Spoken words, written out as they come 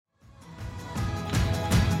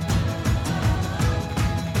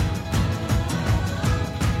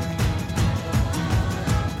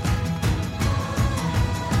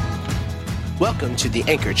Welcome to the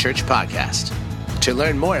Anchor Church podcast. To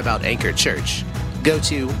learn more about Anchor Church, go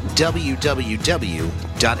to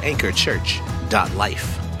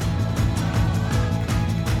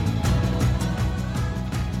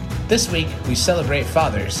www.anchorchurch.life. This week, we celebrate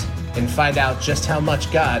fathers and find out just how much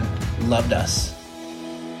God loved us.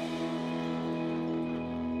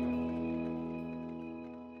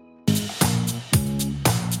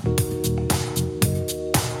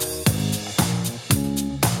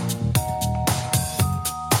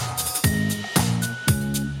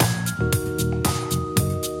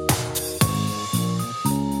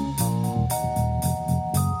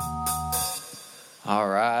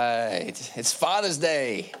 It's Father's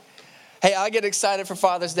Day. Hey, I get excited for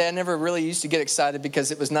Father's Day. I never really used to get excited because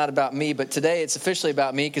it was not about me, but today it's officially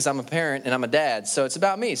about me because I'm a parent and I'm a dad. So it's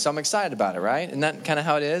about me, so I'm excited about it, right? Isn't that kind of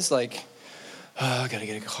how it is? Like, oh, I got to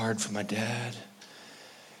get a card for my dad.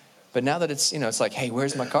 But now that it's, it's like, hey,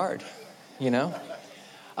 where's my card?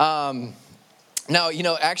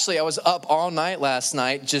 No, actually, I was up all night last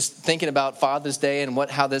night just thinking about Father's Day and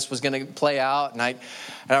how this was going to play out. And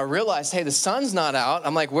I realized, hey, the sun's not out.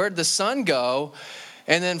 I'm like, where'd the sun go?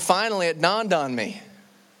 And then finally it dawned on me.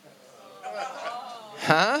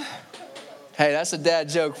 Huh? Hey, that's a dad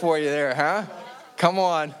joke for you there, huh? Come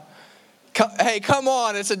on. Hey, come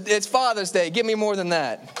on. It's Father's Day. Give me more than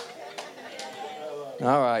that.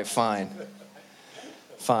 All right, fine.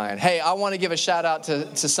 Hey, I want to give a shout out to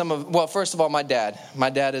first of all, my dad. My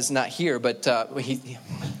dad is not here, but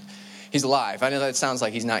he's alive. I know that sounds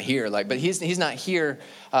like he's not here, but he's not here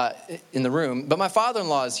in the room. But my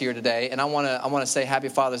father-in-law is here today, and I want to say Happy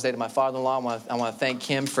Father's Day to my father-in-law. I want to thank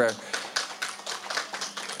him for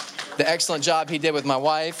the excellent job he did with my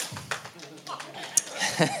wife.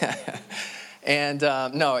 And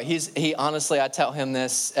he honestly, I tell him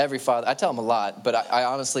this every father. I tell him a lot, but I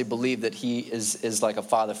honestly believe that he is like a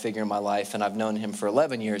father figure in my life, and I've known him for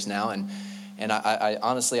 11 years now, and I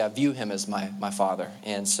honestly, I view him as my father,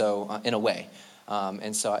 and so in a way,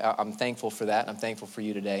 and so I'm thankful for that. I'm thankful for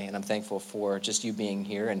you today, and I'm thankful for just you being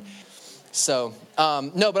here. And so,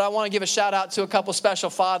 but I want to give a shout out to a couple special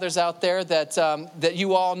fathers out there that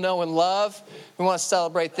you all know and love. We want to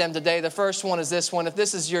celebrate them today. The first one is this one. If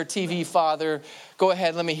this is your TV father, go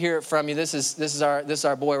ahead. Let me hear it from you. This is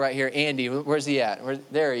our boy right here, Andy. Where's he at?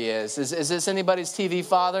 There he is. Is this anybody's TV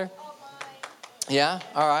father? Yeah.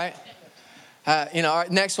 All right. Our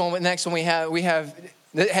next one we have.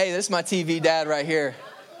 Hey, this is my TV dad right here,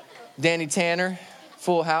 Danny Tanner.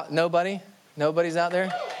 Full house. Nobody's out there.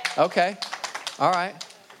 Okay. All right.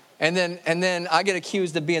 And then I get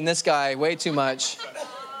accused of being this guy way too much.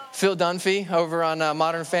 Phil Dunphy over on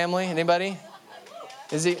Modern Family. Anybody?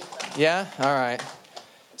 Is he? Yeah? All right.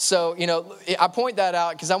 So, I point that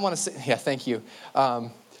out because I want to say, yeah, thank you.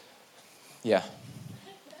 Yeah.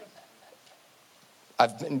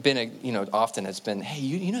 I've been, often it's been, hey,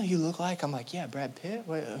 you know who you look like? I'm like, yeah, Brad Pitt.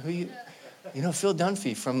 Who you? Phil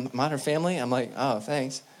Dunphy from Modern Family. I'm like, oh,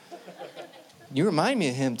 thanks. You remind me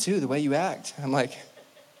of him, too, the way you act. I'm like,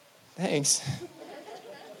 thanks.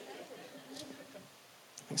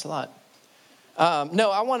 Thanks a lot.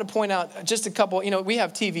 I want to point out just a couple, we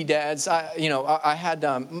have TV dads. I had,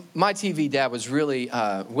 my TV dad was really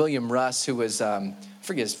William Russ, who was, I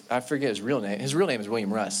forget his real name. His real name is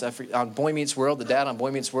William Russ. On Boy Meets World, the dad on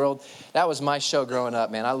Boy Meets World. That was my show growing up,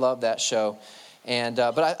 man. I loved that show. And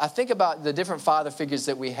but I think about the different father figures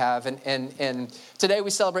that we have, and today we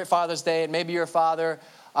celebrate Father's Day, and maybe you're a father,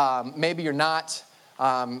 maybe you're not,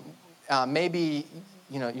 maybe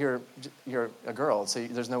you're a girl, so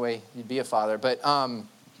there's no way you'd be a father, but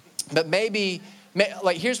maybe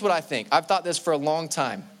here's what I think. I've thought this for a long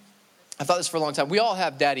time. We all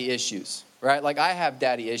have daddy issues, right? Like I have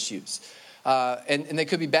daddy issues, and they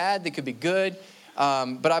could be bad, they could be good.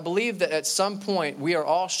 But I believe that at some point we are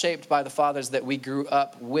all shaped by the fathers that we grew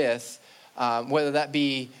up with, whether that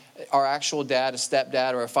be our actual dad, a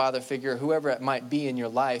stepdad, or a father figure, whoever it might be in your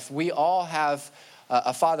life. We all have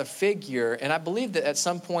a father figure, and I believe that at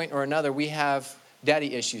some point or another we have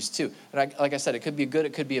daddy issues too. And like I said, it could be a good,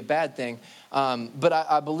 it could be a bad thing. But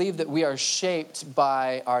I believe that we are shaped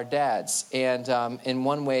by our dads, and in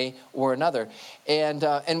one way or another.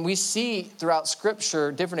 And we see throughout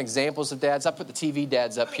Scripture different examples of dads. I put the TV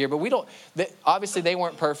dads up here, but obviously they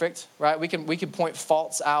weren't perfect, right? We can point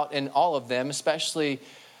faults out in all of them, especially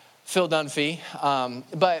Phil Dunphy.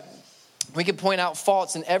 But we can point out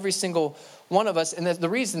faults in every single one of us, and the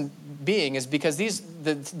reason being is because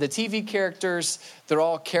the TV characters, they're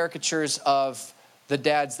all caricatures of the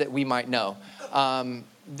dads that we might know. And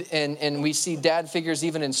we see dad figures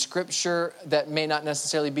even in Scripture that may not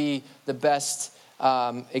necessarily be the best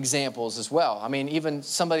examples as well. I mean, even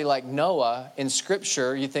somebody like Noah in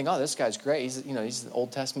Scripture, you think, oh, this guy's great. He's an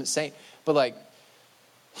Old Testament saint. But like,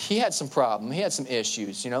 he had some problem. He had some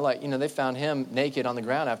issues. They found him naked on the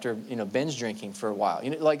ground after binge drinking for a while.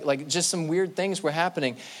 Like just some weird things were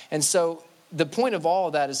happening. And so the point of all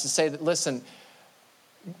of that is to say that, listen,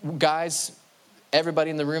 guys, everybody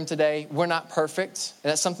in the room today, we're not perfect.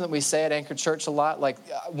 And that's something that we say at Anchor Church a lot. Like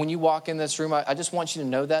when you walk in this room, I just want you to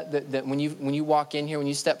know that when you walk in here, when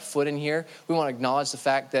you step foot in here, we want to acknowledge the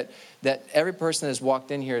fact that every person that has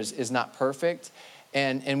walked in here is not perfect.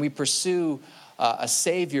 And we pursue a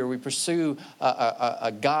Savior. We pursue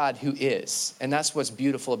a God who is. And that's what's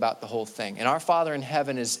beautiful about the whole thing. And our Father in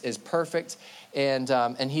heaven is perfect.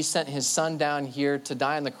 And he sent his Son down here to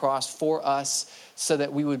die on the cross for us, so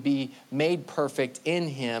that we would be made perfect in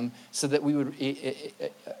him, so that we would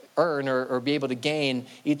earn or be able to gain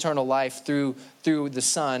eternal life through the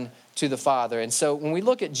Son to the Father. And so when we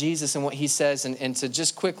look at Jesus and what he says, and to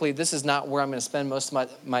just quickly, this is not where I'm going to spend most of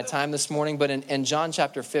my time this morning, but in John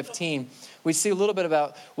chapter 15, we see a little bit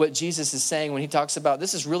about what Jesus is saying when he talks about,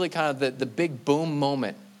 this is really kind of the big boom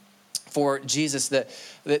moment for Jesus that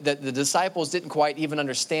the disciples didn't quite even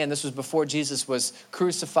understand. This was before Jesus was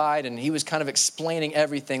crucified, and he was kind of explaining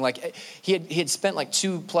everything. Like he had spent like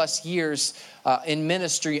 2+ years in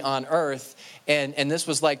ministry on earth, and this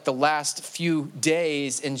was like the last few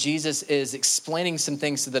days, and Jesus is explaining some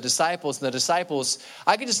things to the disciples. And the disciples,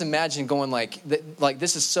 I could just imagine going like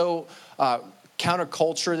this is so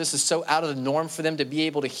counterculture. This is so out of the norm for them to be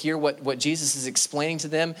able to hear what Jesus is explaining to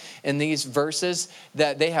them in these verses,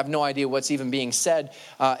 that they have no idea what's even being said.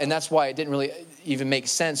 And that's why it didn't really even make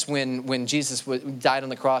sense when Jesus died on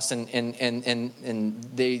the cross and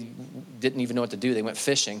they didn't even know what to do. They went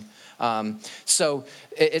fishing. So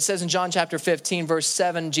it says in John chapter 15, verse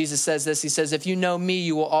 7, Jesus says this. He says, if you know me,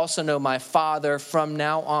 you will also know my Father. From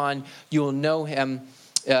now on, you will know him.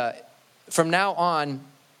 From now on,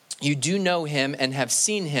 you do know him and have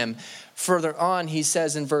seen him. Further on, he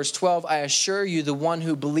says in verse 12, I assure you, the one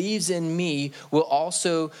who believes in me will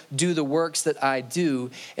also do the works that I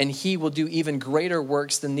do, and he will do even greater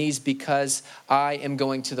works than these, because I am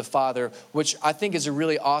going to the Father, which I think is a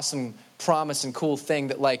really awesome promise and cool thing,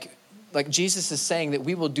 that like Jesus is saying that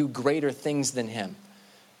we will do greater things than him.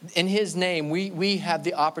 In his name, we have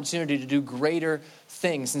the opportunity to do greater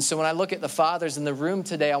things. And so when I look at the fathers in the room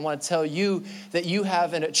today, I want to tell you that you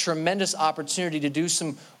have a tremendous opportunity to do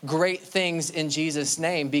some great things in Jesus'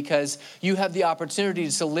 name, because you have the opportunity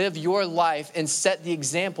to live your life and set the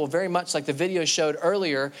example, very much like the video showed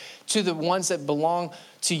earlier, to the ones that belong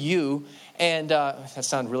to you. And that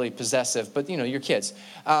sounds really possessive, but your kids.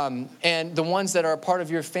 And the ones that are a part of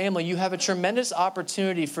your family, you have a tremendous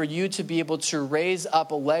opportunity for you to be able to raise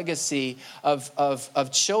up a legacy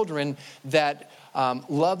of children that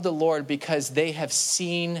love the Lord because they have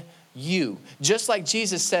seen you. Just like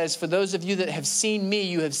Jesus says, for those of you that have seen me,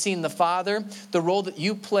 you have seen the Father. The role that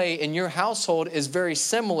you play in your household is very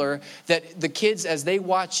similar, that the kids, as they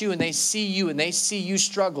watch you and they see you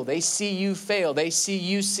struggle, they see you fail, they see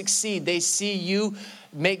you succeed, they see you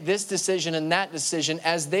make this decision and that decision.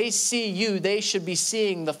 As they see you, they should be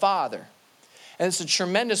seeing the Father. And it's a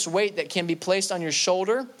tremendous weight that can be placed on your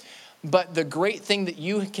shoulder. But the great thing that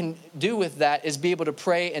you can do with that is be able to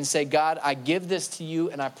pray and say, God, I give this to you,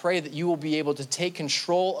 and I pray that you will be able to take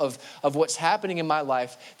control of what's happening in my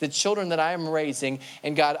life, the children that I am raising.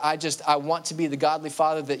 And God, I want to be the godly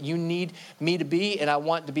father that you need me to be, and I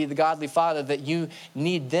want to be the godly father that you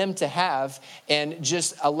need them to have, and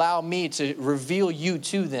just allow me to reveal you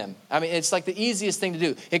to them. I mean, it's like the easiest thing to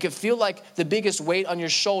do. It could feel like the biggest weight on your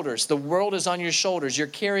shoulders. The world is on your shoulders. You're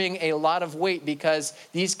carrying a lot of weight because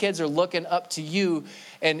these kids are looking up to you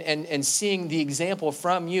and seeing the example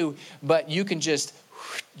from you, but you can just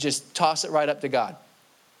toss it right up to God.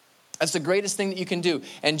 That's the greatest thing that you can do.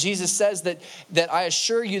 And Jesus says that I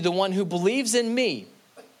assure you, the one who believes in me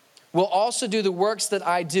will also do the works that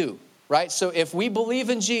I do. Right? So if we believe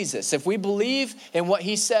in Jesus, if we believe in what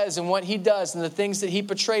he says and what he does and the things that he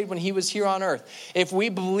portrayed when he was here on earth, if we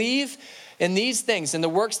believe in these things and the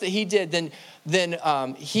works that he did, then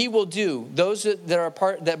he will do, those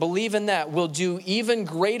that believe in that will do even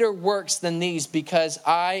greater works than these, because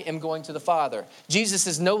I am going to the Father. Jesus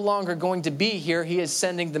is no longer going to be here. He is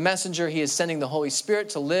sending the messenger. He is sending the Holy Spirit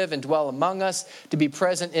to live and dwell among us, to be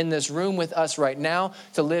present in this room with us right now,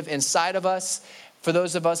 to live inside of us, for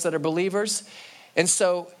those of us that are believers. And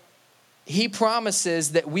so he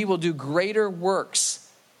promises that we will do greater works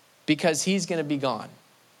because he's going to be gone.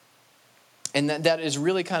 And that is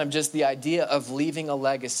really kind of just the idea of leaving a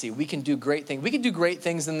legacy. We can do great things. We can do great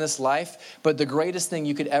things in this life, but the greatest thing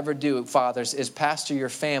you could ever do, fathers, is pastor your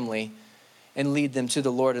family and lead them to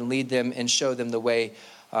the Lord and lead them and show them the way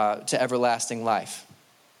to everlasting life.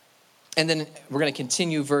 And then we're going to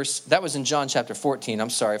continue that was in John chapter 14. I'm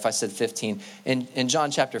sorry if I said 15. In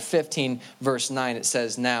John chapter 15, verse 9, it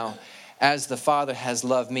says, "Now, as the Father has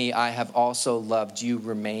loved me, I have also loved you.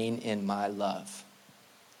 Remain in my love."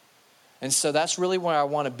 And so that's really where I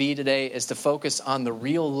want to be today, is to focus on the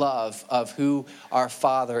real love of who our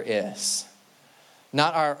Father is.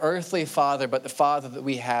 Not our earthly Father, but the Father that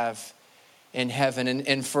we have in heaven.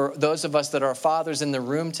 And for those of us that are fathers in the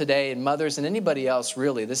room today, and mothers and anybody else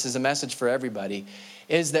really, this is a message for everybody,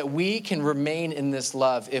 is that we can remain in this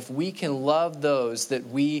love if we can love those that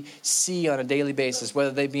we see on a daily basis,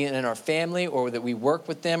 whether they be in our family or that we work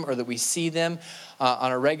with them or that we see them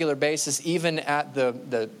on a regular basis, even at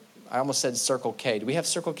the I almost said Circle K. Do we have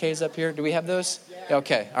Circle Ks up here? Do we have those? Yeah.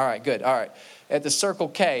 Okay. All right. Good. All right. At the Circle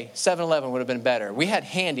K, 7-Eleven would have been better. We had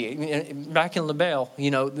Handy. Back in LaBelle,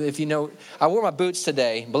 if you know, I wore my boots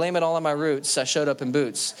today. Blame it all on my roots. I showed up in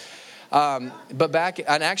boots. But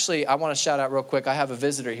and actually, I want to shout out real quick. I have a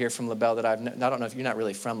visitor here from LaBelle that I don't know if you're not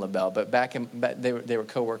really from LaBelle, but they were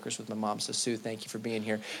co-workers with my mom. So Sue, thank you for being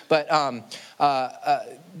here. But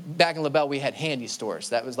back in LaBelle, we had Handy stores.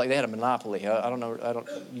 That was like they had a monopoly. You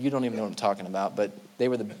don't even know what I'm talking about. But they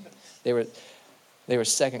were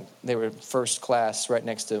first class right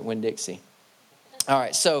next to Winn-Dixie. All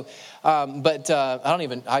right, so, I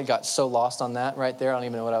got so lost on that right there. I don't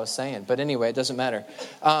even know what I was saying. But anyway, it doesn't matter.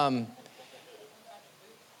 Talking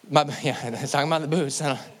about the boots.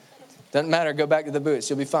 Doesn't matter. Go back to the boots.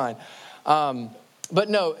 You'll be fine. But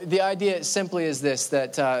no, the idea simply is this,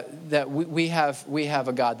 that we have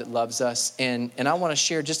a God that loves us. And I want to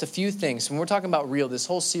share just a few things. When we're talking about real, this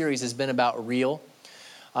whole series has been about real.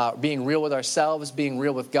 Being real with ourselves, being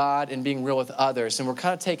real with God, and being real with others. And we're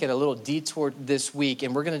kind of taking a little detour this week,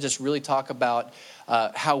 and we're going to just really talk about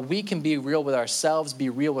how we can be real with ourselves, be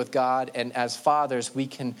real with God, and as fathers, we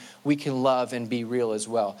can love and be real as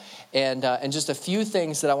well. And just a few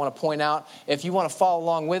things that I want to point out. If you want to follow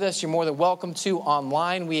along with us, you're more than welcome to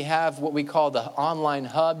online. We have what we call the online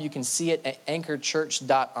hub. You can see it at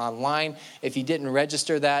anchorchurch.online. If you didn't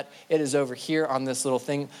register that, it is over here on this little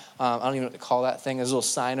thing. I don't even know what to call that thing. There's a little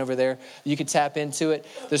sign over there. You can tap into it.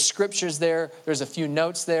 The scripture's there. There's a few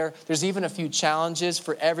notes there. There's even a few challenges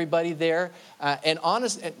for everybody there. And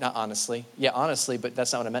honestly, but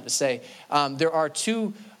that's not what I meant to say. There are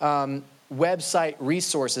two website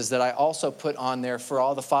resources that I also put on there for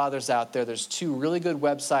all the fathers out there. There's two really good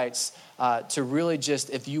websites to really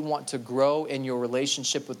just, if you want to grow in your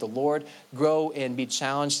relationship with the Lord, grow and be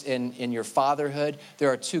challenged in your fatherhood. There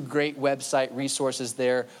are two great website resources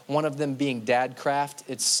there. One of them being Dadcraft.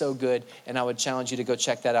 It's so good, and I would challenge you to go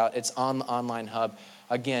check that out. It's on the online hub.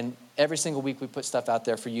 Again, every single week we put stuff out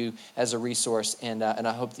there for you as a resource, and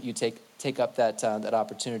I hope that you take up that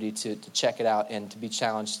opportunity to check it out and to be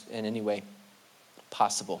challenged in any way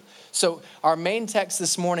possible. So our main text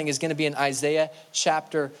this morning is going to be in Isaiah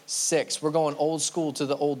chapter 6. We're going old school to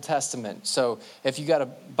the Old Testament. So if you got a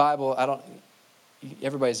Bible,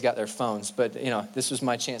 everybody's got their phones, but this was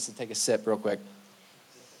my chance to take a sip real quick.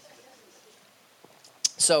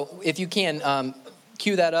 So if you can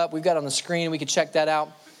cue that up, we've got it on the screen. We can check that out.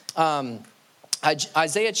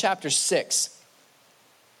 Isaiah chapter 6.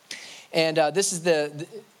 And this is there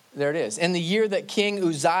it is. In the year that King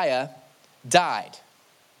Uzziah died.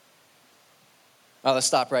 Oh, let's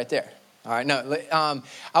stop right there. All right, no,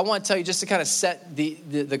 I want to tell you just to kind of set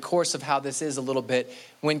the course of how this is a little bit.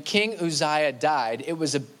 When King Uzziah died, it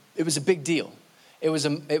was a big deal. It was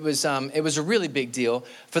a really big deal.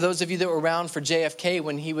 For those of you that were around for JFK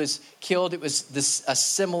when he was killed, it was a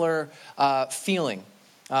similar feeling.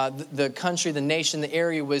 The country, the nation, the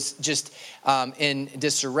area was just in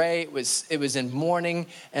disarray. It was in mourning,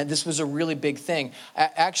 and this was a really big thing.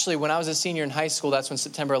 Actually, when I was a senior in high school, that's when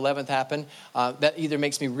September 11th happened. That either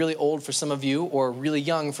makes me really old for some of you or really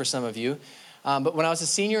young for some of you. But when I was a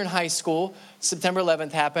senior in high school, September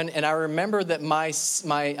 11th happened, and I remember that my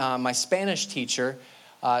Spanish teacher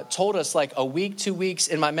told us like a week, 2 weeks.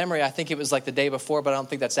 In my memory, I think it was like the day before, but I don't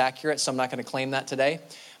think that's accurate, so I'm not going to claim that today.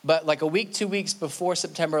 But like a week, 2 weeks before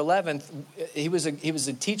September 11th, he was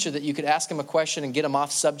a teacher that you could ask him a question and get him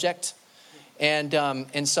off subject. And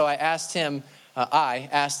so I asked him,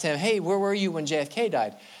 hey, where were you when JFK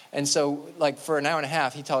died? And so like for an hour and a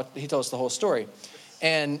half, he told us the whole story.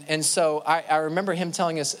 And so I remember him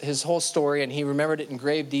telling us his whole story, and he remembered it in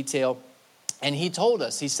grave detail. And he told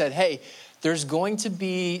us, he said, hey, there's going to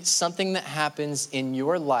be something that happens in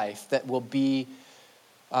your life that will be,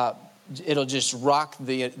 it'll just rock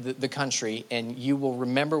the country, and you will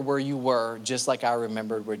remember where you were just like I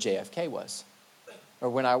remembered where JFK was, or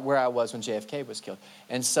where I was when JFK was killed.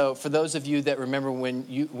 And so for those of you that remember when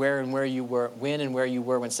and where you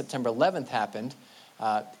were when September 11th happened,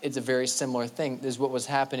 it's a very similar thing. This is what was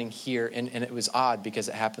happening here, and it was odd because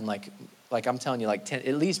it happened like I'm telling you,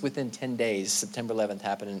 at least within 10 days, September 11th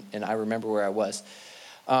happened, and I remember where I was.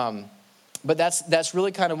 But that's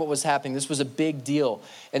really kind of what was happening. This was a big deal.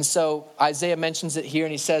 And so Isaiah mentions it here,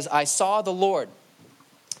 and he says, I saw the Lord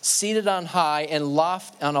seated on high and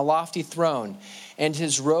on a lofty throne, and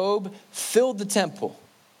his robe filled the temple.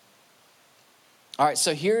 All right,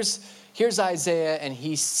 so here's Isaiah, and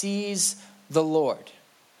he sees the Lord.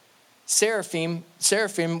 Seraphim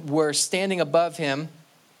were standing above him.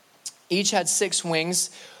 Each had 6 wings.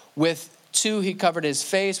 With 2 he covered his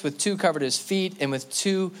face, with 2 covered his feet, and with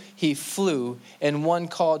 2 he flew, and 1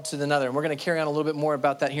 called to another. And we're going to carry on a little bit more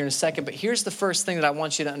about that here in a second. But here's the first thing that I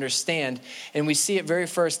want you to understand. And we see it very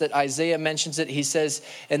first that Isaiah mentions it. He says,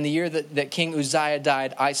 in the year that King Uzziah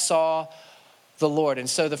died, I saw the Lord. And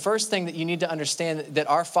so the first thing that you need to understand, that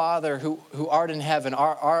our Father who art in heaven,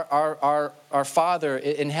 our Father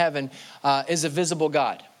in heaven is a visible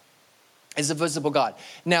God. Is a visible God.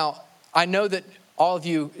 Now, I know that all of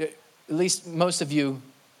you, at least most of you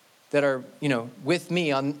that are, with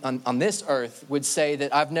me on this earth would say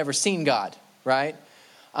that I've never seen God, right?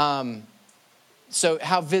 So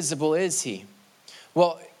how visible is he?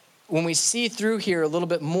 Well, when we see through here a little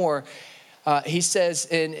bit more, he says,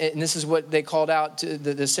 and this is what they called out,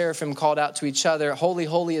 the seraphim called out to each other, holy,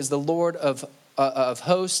 holy is the Lord of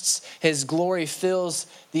hosts. His glory fills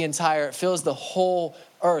the whole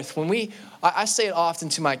earth. When I say it often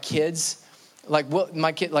to my kids,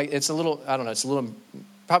 it's a little, I don't know, it's a little,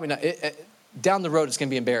 probably not, down the road it's going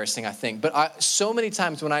to be embarrassing, I think. But so many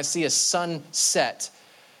times when I see a sunset,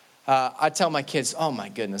 I tell my kids, oh my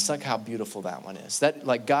goodness, look how beautiful that one is. That,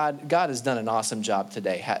 God has done an awesome job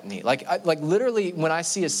today, hadn't he? Literally when I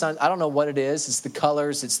see a sun, I don't know what it is. It's the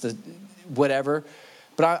colors, it's the whatever.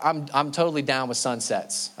 But I'm totally down with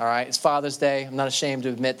sunsets, all right? It's Father's Day. I'm not ashamed to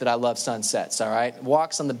admit that I love sunsets, all right?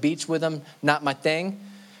 Walks on the beach with them, not my thing.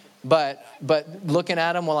 But looking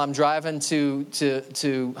at them while I'm driving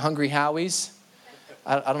to Hungry Howie's,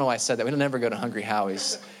 I don't know why I said that. We don't ever go to Hungry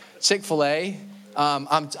Howie's. Chick-fil-A,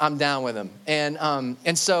 I'm down with them.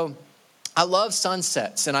 And so I love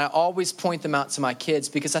sunsets, and I always point them out to my kids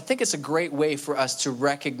because I think it's a great way for us to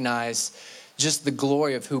recognize just the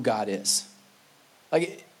glory of who God is.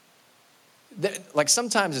 Like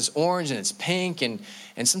sometimes it's orange and it's pink, and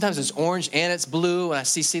sometimes it's orange and it's blue, and I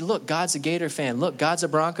see, look, God's a Gator fan. Look, God's a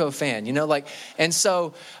Bronco fan. And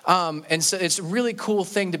so it's a really cool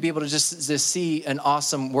thing to be able to just see an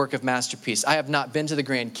awesome work of masterpiece. I have not been to the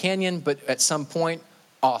Grand Canyon, but at some point,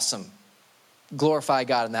 awesome. Glorify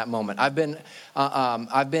God in that moment. I've been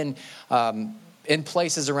in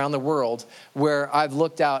places around the world where I've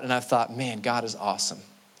looked out and I've thought, man, God is awesome.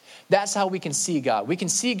 That's how we can see God. We can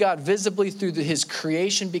see God visibly through his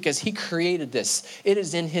creation because he created this. It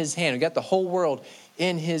is in his hand. We got the whole world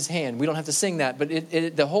in his hand. We don't have to sing that, but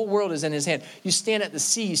the whole world is in his hand. You stand at the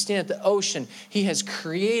sea, you stand at the ocean. He has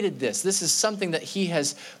created this. This is something that he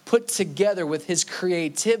has put together with his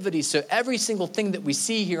creativity. So every single thing that we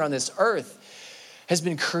see here on this earth has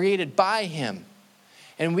been created by him.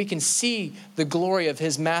 And we can see the glory of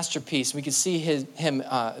his masterpiece. We can see him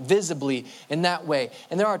visibly in that way.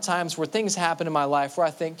 And there are times where things happen in my life where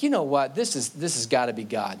I think, you know what, this has got to be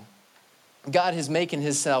God. God is making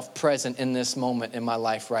himself present in this moment in my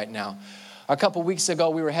life right now. A couple weeks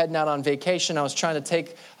ago, we were heading out on vacation. I was trying to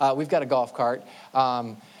take, we've got a golf cart.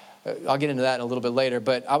 I'll get into that in a little bit later.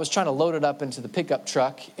 But I was trying to load it up into the pickup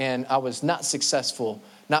truck, and I was not successful.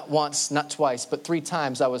 Not once, not twice, but 3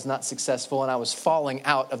 times I was not successful, and I was falling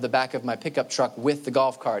out of the back of my pickup truck with the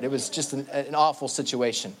golf cart. It was just an awful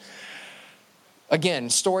situation. Again,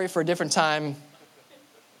 story for a different time.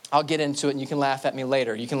 I'll get into it, and you can laugh at me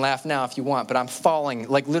later. You can laugh now if you want, but I'm falling,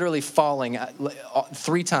 literally falling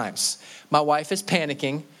 3 times. My wife is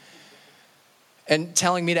panicking and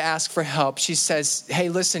telling me to ask for help. She says, hey,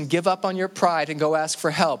 listen, give up on your pride and go ask for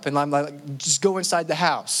help. And I'm like, just go inside the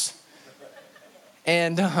house.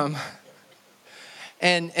 And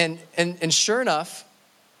sure enough,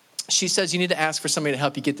 she says, you need to ask for somebody to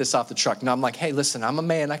help you get this off the truck. Now I'm like, hey, listen, I'm a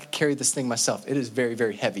man. I can carry this thing myself. It is very,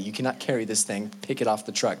 very heavy. You cannot carry this thing, pick it off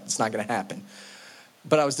the truck. It's not going to happen.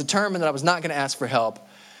 But I was determined that I was not going to ask for help.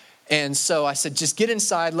 And so I said, just get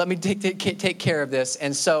inside. Let me take care of this.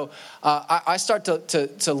 And so I start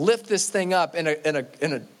to lift this thing up in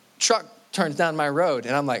a truck turns down my road.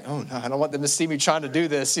 And I'm like, oh no, I don't want them to see me trying to do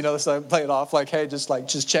this. You know, so I play it off like, hey,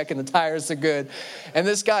 just checking the tires are good. And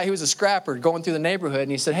this guy, he was a scrapper going through the neighborhood,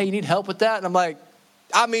 and he said, hey, you need help with that? And I'm like,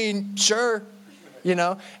 I mean, sure, you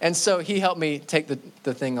know. And so he helped me take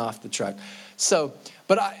the thing off the truck. So,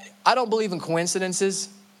 but I don't believe in coincidences.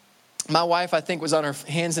 My wife, I think, was on her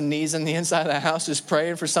hands and knees on the inside of the house just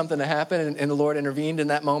praying for something to happen, and the Lord intervened in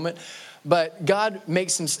that moment. But God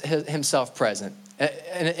makes himself present.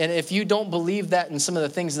 And if you don't believe that in some of the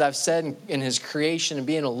things that I've said in his creation and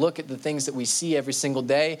being able to look at the things that we see every single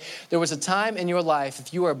day, there was a time in your life,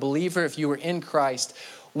 if you are a believer, if you were in Christ,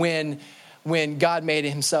 when God made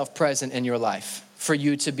himself present in your life for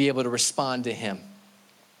you to be able to respond to him.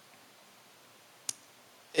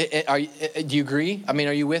 Do you agree? I mean,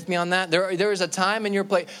 are you with me on that? There was a time in your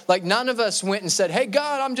place, like none of us went and said, hey,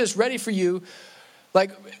 God, I'm just ready for you.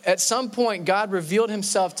 Like at some point, God revealed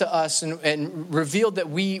himself to us and revealed that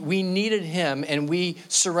we needed him, and we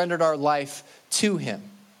surrendered our life to him.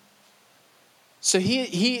 So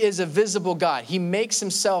he is a visible God. He makes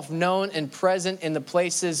himself known and present in the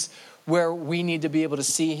places where we need to be able to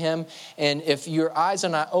see him. And if your eyes are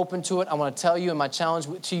not open to it, I want to tell you, and my challenge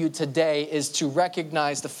to you today is to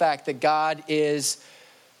recognize the fact that God is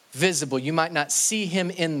visible. You might not see him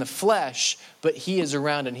in the flesh, but he is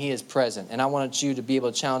around and he is present. And I wanted you to be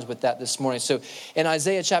able to challenge with that this morning. So in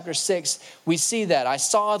Isaiah chapter 6, we see that. I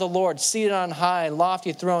saw the Lord seated on high and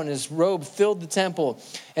lofty throne, and his robe filled the temple.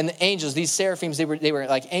 And the angels, these seraphims, they were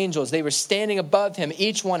like angels. They were standing above him.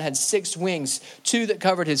 Each one had 6 wings, 2 that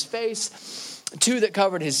covered his face, 2 that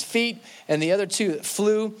covered his feet, and the other 2 that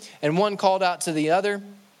flew. And one called out to the other,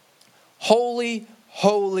 holy,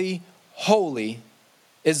 holy, holy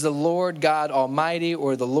is the Lord God Almighty,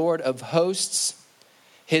 or the Lord of hosts.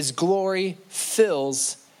 His glory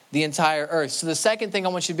fills the entire earth. So the second thing I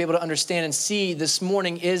want you to be able to understand and see this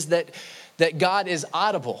morning is that God is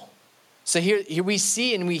audible. So here we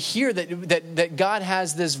see and we hear that God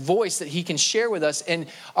has this voice that he can share with us. And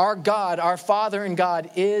our God, our Father and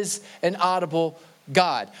God, is an audible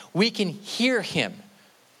God. We can hear him.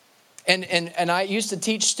 And I used to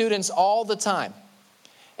teach students all the time.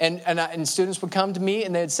 And students would come to me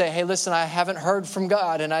and they'd say, hey, listen, I haven't heard from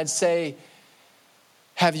God. And I'd say,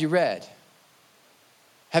 have you read?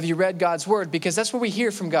 Have you read God's word? Because that's where we hear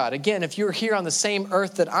from God. Again, if you're here on the same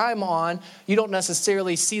earth that I'm on, you don't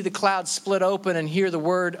necessarily see the clouds split open and hear the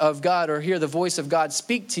word of God or hear the voice of God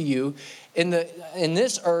speak to you. In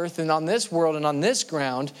this earth and on this world and on this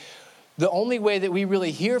ground, the only way that we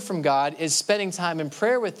really hear from God is spending time in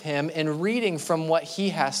prayer with him and reading from what he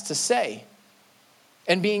has to say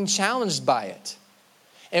and being challenged by it.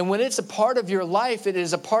 And when it's a part of your life, it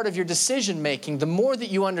is a part of your decision making. The more that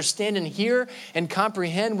you understand and hear and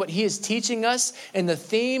comprehend what he is teaching us, and the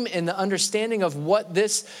theme and the understanding of what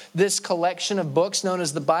this collection of books known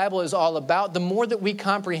as the Bible is all about, the more that we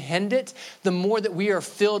comprehend it, the more that we are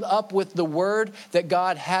filled up with the word that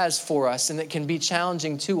God has for us and that can be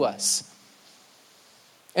challenging to us.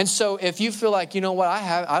 And so if you feel like, you know what,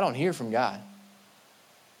 I don't hear from God.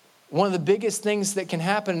 One of the biggest things that can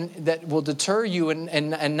happen that will deter you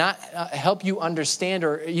and not help you understand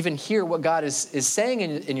or even hear what God is saying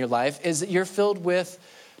in your life is that you're filled with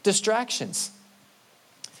distractions.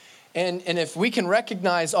 And if we can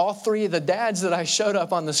recognize all 3 of the dads that I showed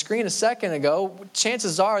up on the screen a second ago,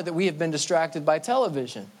 chances are that we have been distracted by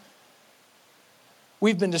television.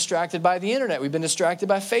 We've been distracted by the internet. We've been distracted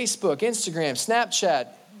by Facebook, Instagram, Snapchat,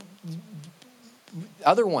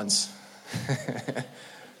 other ones.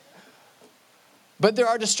 But there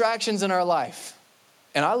are distractions in our life.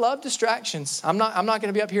 And I love distractions. I'm not going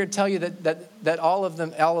to be up here to tell you that all of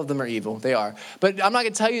them are evil. They are. But I'm not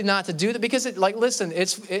going to tell you not to do that because listen,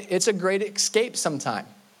 it's a great escape sometime.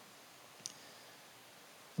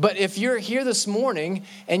 But if you're here this morning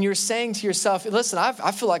and you're saying to yourself, listen,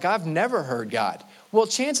 I feel like I've never heard God. Well,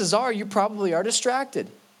 chances are you probably are distracted.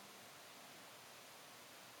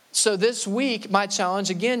 So this week, my challenge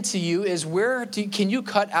again to you is can you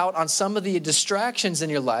cut out on some of the distractions in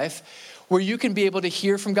your life where you can be able to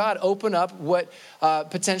hear from God, open up what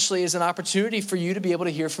potentially is an opportunity for you to be able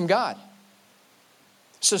to hear from God.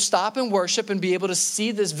 So stop and worship and be able to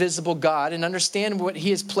see this visible God and understand what he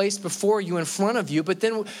has placed before you in front of you. But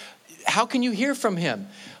then how can you hear from him?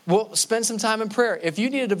 Well, spend some time in prayer. If you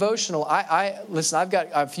need a devotional, listen, I've got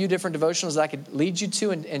a few different devotionals that I could lead you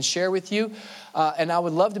to and share with you. And I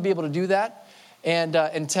would love to be able to do that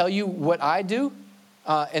and tell you what I do.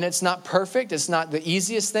 And it's not perfect. It's not the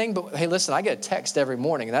easiest thing. But hey, listen, I get a text every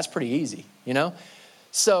morning, and that's pretty easy, you know?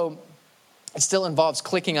 So it still involves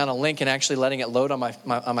clicking on a link and actually letting it load on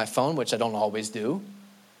my phone, which I don't always do.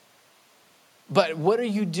 But what are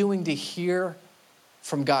you doing to hear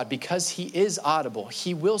from God? Because he is audible.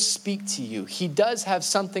 He will speak to you. He does have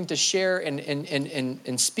something to share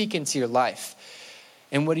and speak into your life.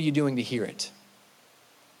 And what are you doing to hear it?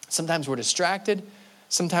 Sometimes we're distracted.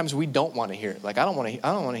 Sometimes we don't want to hear it. Like, I don't want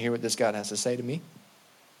to hear what this God has to say to me.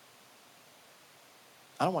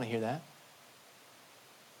 I don't want to hear that.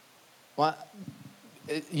 Well,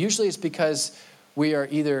 usually it's because we are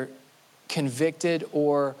either convicted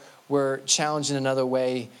or we're challenged in another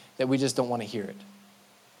way that we just don't want to hear it.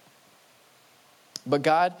 But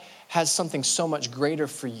God has something so much greater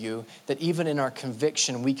for you that even in our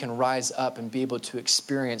conviction, we can rise up and be able to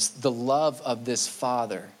experience the love of this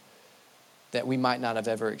Father that we might not have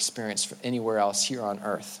ever experienced anywhere else here on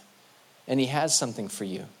earth. And he has something for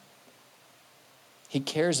you. He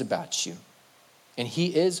cares about you. And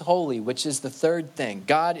he is holy, which is the third thing.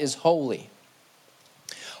 God is holy.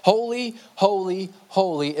 Holy, holy,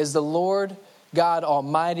 holy is the Lord God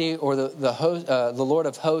Almighty, or the Lord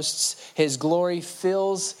of hosts. His glory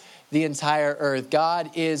fills the entire earth.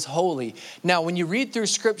 God is holy. Now, when you read through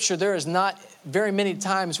Scripture, there is not very many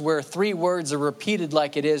times where 3 words are repeated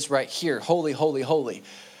like it is right here. Holy, holy, holy.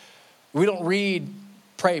 We don't read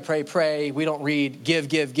pray, pray, pray. We don't read give,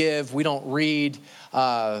 give, give. We don't read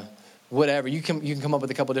whatever. You can come up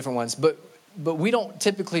with a couple different ones, but we don't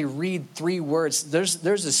typically read 3 words.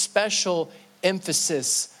 There's a special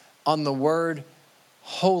emphasis on the word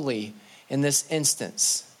holy in this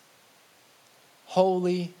instance.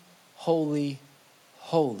 Holy, holy,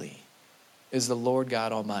 holy is the Lord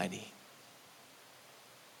God Almighty,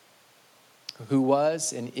 who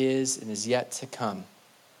was and is yet to come.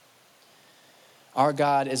 Our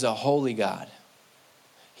God is a holy God.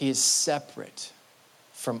 He is separate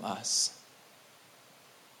from us.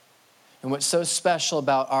 And what's so special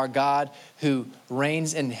about our God who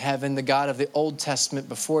reigns in heaven, the God of the Old Testament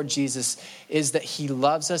before Jesus, is that he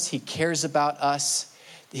loves us, he cares about us.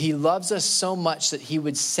 He loves us so much that he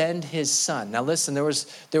would send his son. Now listen, there was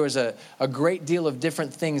a great deal of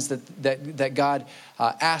different things that God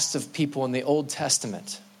asked of people in the Old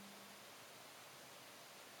Testament.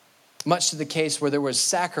 Much to the case where there was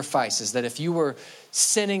sacrifices, that if you were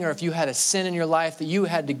sinning or if you had a sin in your life, that you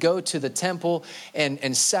had to go to the temple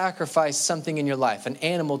and sacrifice something in your life. An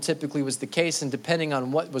animal typically was the case, and depending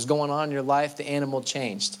on what was going on in your life, the animal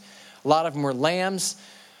changed. A lot of them were lambs,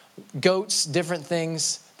 goats, different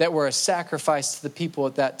things that were a sacrifice to the people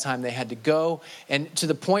at that time. They had to go, and to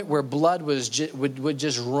the point where blood would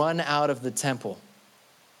just run out of the temple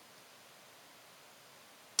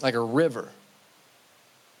like a river.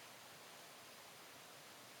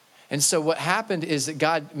 And so what happened is that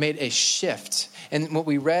God made a shift. And what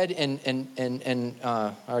we read in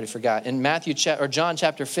I already forgot, in John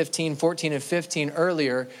chapter 15, 14 and 15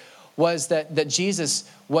 earlier, was that Jesus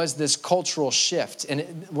was this cultural shift.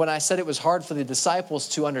 And when I said it was hard for the disciples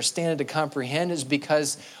to understand and to comprehend, is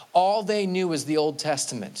because all they knew was the Old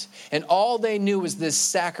Testament. And all they knew was this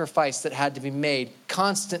sacrifice that had to be made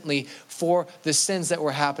constantly for the sins that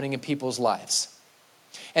were happening in people's lives.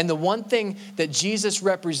 And the one thing that Jesus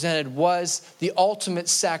represented was the ultimate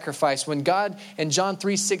sacrifice. When God, in John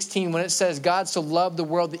 3:16, when it says God so loved the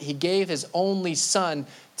world that he gave his only son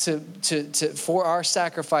for our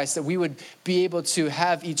sacrifice, that we would be able to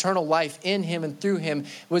have eternal life in him and through him,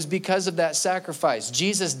 was because of that sacrifice.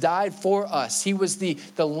 Jesus died for us. He was the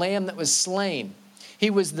lamb that was slain. He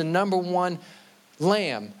was the number one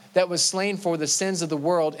lamb that was slain for the sins of the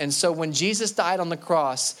world. And so when Jesus died on the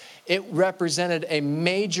cross, it represented a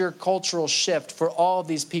major cultural shift for all of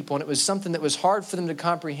these people. And it was something that was hard for them to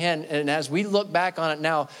comprehend. And as we look back on it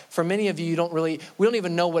now, for many of you, we don't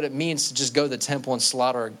even know what it means to just go to the temple and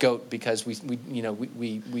slaughter a goat because we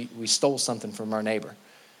stole something from our neighbor.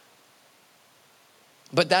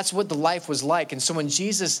 But that's what the life was like. And so when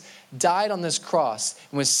Jesus died on this cross,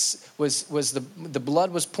 the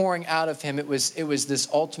blood was pouring out of him, it was this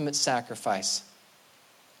ultimate sacrifice.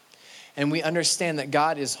 And we understand that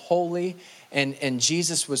God is holy, and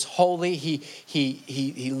Jesus was holy.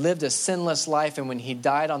 He lived a sinless life, and when he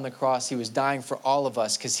died on the cross, he was dying for all of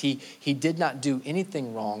us because he did not do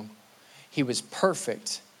anything wrong. He was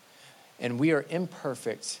perfect, and we are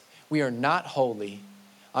imperfect. We are not holy.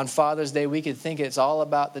 On Father's Day, we could think it's all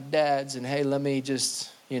about the dads and, hey, let me just,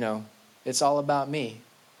 it's all about me.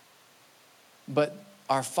 But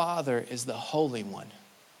our Father is the Holy One,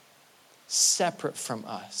 separate from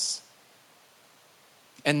us.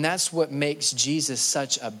 And that's what makes Jesus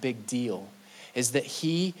such a big deal, is that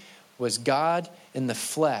he was God in the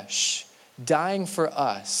flesh, dying for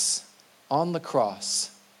us on the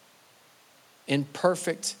cross in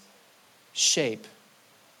perfect shape,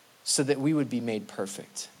 so that we would be made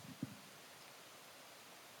perfect.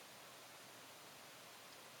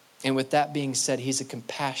 And with that being said, he's a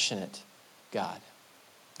compassionate God.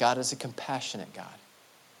 God is a compassionate God.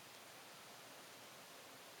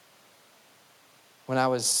 When I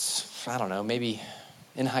was, maybe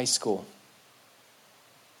in high school,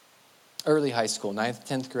 early high school, 9th,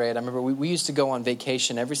 10th grade, I remember we used to go on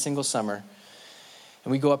vacation every single summer.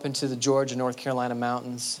 And we go up into the Georgia, North Carolina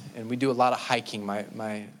mountains, and we do a lot of hiking. My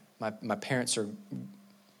parents are,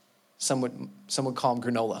 some would call them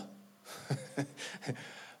granola.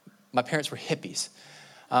 My parents were hippies.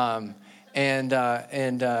 They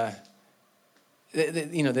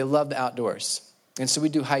love the outdoors. And so we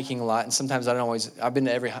do hiking a lot. And sometimes I've been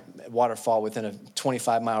to every waterfall within a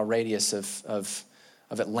 25-mile radius of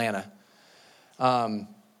Atlanta. But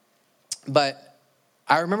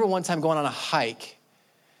I remember one time going on a hike,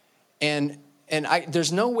 and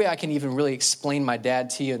there's no way I can even really explain my dad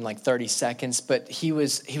to you in like 30 seconds, but he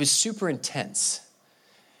was super intense.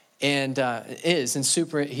 And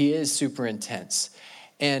he is super intense.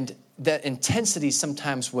 And that intensity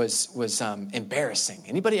sometimes was embarrassing.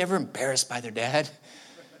 Anybody ever embarrassed by their dad?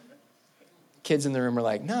 Kids in the room are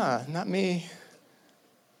like, nah, not me.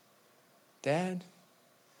 Dad?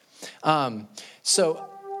 So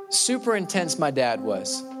super intense my dad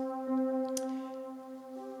was.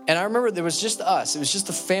 And I remember there was just us. It was just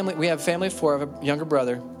a family. We have a family of 4. I have a younger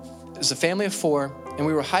brother. It was a family of 4. And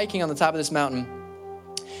we were hiking on the top of this mountain.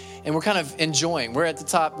 And we're kind of enjoying. We're at the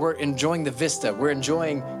top. We're enjoying the vista. We're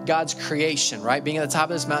enjoying God's creation, right? Being at the top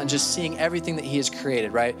of this mountain, just seeing everything that he has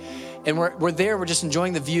created, right? And we're there. We're just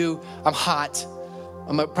enjoying the view. I'm hot.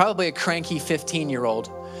 I'm probably a cranky 15-year-old.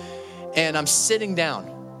 And I'm sitting down.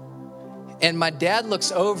 And my dad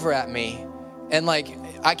looks over at me. And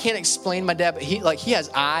I can't explain my dad, but he has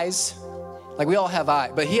eyes. Like we all have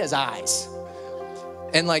eyes, but he has eyes.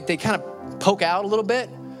 And they kind of poke out a little bit.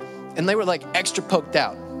 And they were extra poked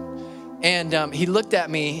out. And he looked at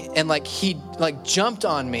me and he jumped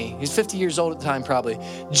on me. He's 50 years old at the time probably.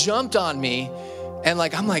 Jumped on me. And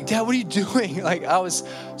I'm like, Dad, what are you doing? I was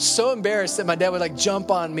so embarrassed that my dad would jump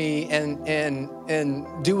on me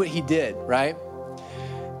and do what he did, right?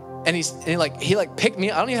 And he picked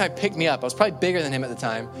me up. I don't even know how he picked me up. I was probably bigger than him at the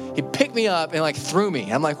time. He picked me up and threw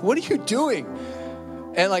me. I'm like, what are you doing?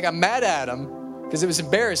 And I'm mad at him because it was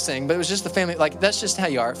embarrassing, but it was just the family. That's just how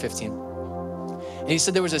you are at 15. And he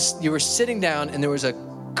said you were sitting down and there was a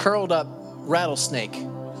curled up rattlesnake.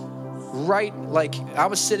 Right, I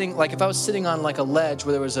was sitting, if I was sitting on a ledge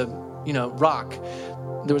where there was a, rock,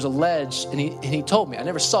 there was a ledge, and he told me. I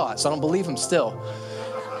never saw it, so I don't believe him still.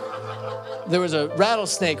 There was a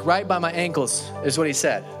rattlesnake right by my ankles, is what he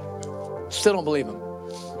said. Still don't believe him.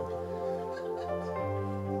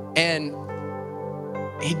 And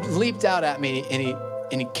he leaped out at me,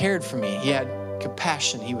 and he cared for me. He had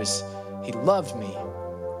compassion. He loved me.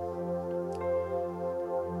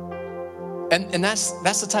 And that's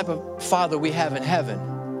the type of father we have in heaven.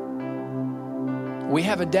 We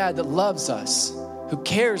have a dad that loves us, who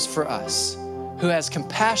cares for us, who has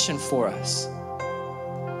compassion for us.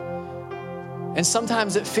 And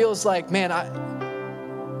sometimes it feels like, man,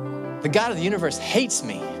 the God of the universe hates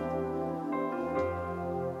me.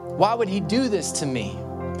 Why would he do this to me?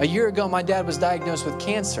 A year ago, my dad was diagnosed with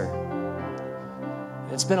cancer.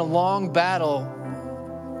 It's been a long battle,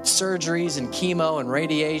 surgeries and chemo and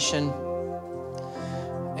radiation.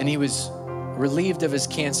 And he was relieved of his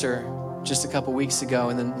cancer just a couple weeks ago.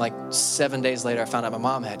 And then 7 days later, I found out my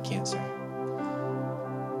mom had cancer.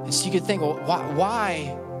 And so you could think, well,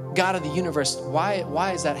 why God of the universe,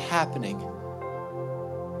 why is that happening?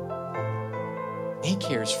 He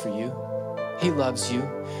cares for you. He loves you.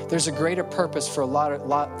 There's a greater purpose for a lot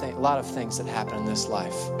of things that happen in this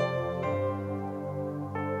life.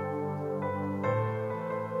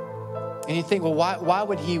 And you think, well, why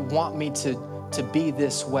would he want me to be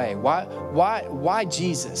this way? Why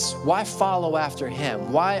Jesus? Why follow after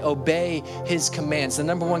him? Why obey his commands? The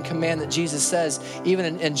number one command that Jesus says,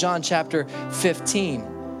 even in John chapter 15,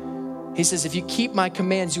 he says, if you keep my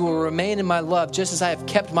commands, you will remain in my love, just as I have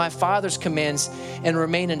kept my Father's commands and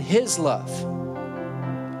remain in his love.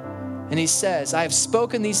 And he says, I have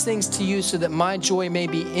spoken these things to you so that my joy may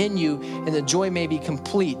be in you and the joy may be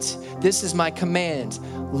complete. This is my command.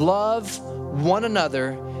 Love one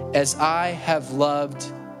another as I have loved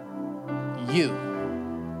you.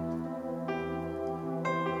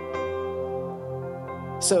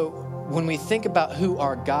 So when we think about who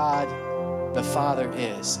our God, the Father,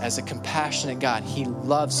 is, as a compassionate God, he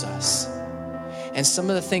loves us. And some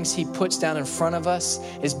of the things he puts down in front of us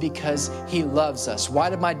is because he loves us. Why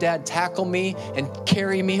did my dad tackle me and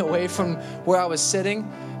carry me away from where I was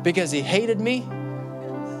sitting? Because he hated me?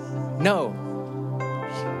 No.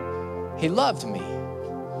 He loved me.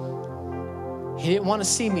 He didn't want to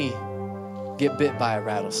see me get bit by a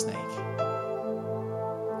rattlesnake.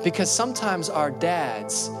 Because sometimes our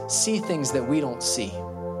dads see things that we don't see.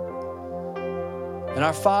 And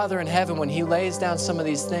our Father in heaven, when he lays down some of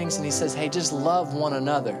these things and he says, hey, just love one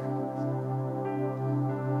another.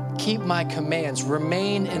 Keep my commands.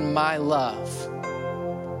 Remain in my love.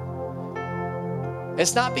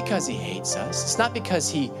 It's not because he hates us. It's not because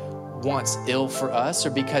he wants ill for us or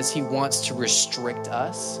because he wants to restrict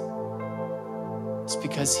us. It's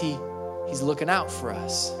because he's looking out for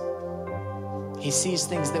us. He sees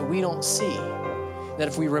things that we don't see. That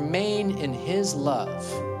if we remain in his love,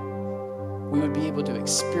 we would be able to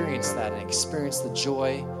experience that and experience the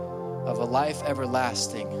joy of a life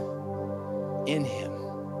everlasting in him.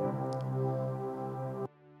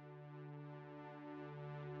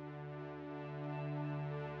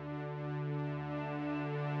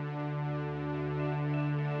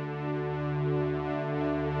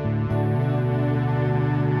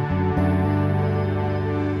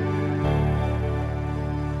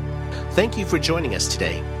 Thank you for joining us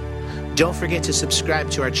today. Don't forget to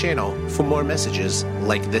subscribe to our channel for more messages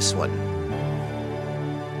like this one.